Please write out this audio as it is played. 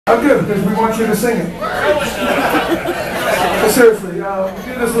Oh, good, because we want you to sing it. Seriously, we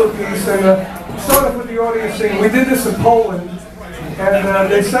did this little piece, and we started off with the audience singing. We did this in Poland,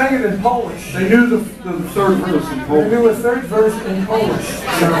 and they sang it in Polish. They knew the third verse in Polish. They knew a third verse in Polish.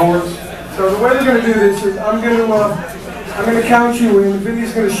 So the way we're going to do this is I'm going to count you in.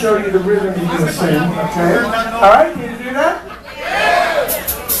 Vinny's going to show you the rhythm you're going to sing. Okay? All right? Can you do that?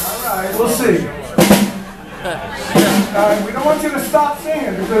 All right. We'll see. We don't want you to stop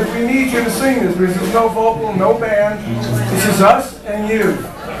singing because we need you to sing this. Because there's no vocal, no band. This is us and you.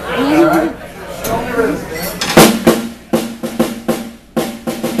 All right? Show me the rhythm.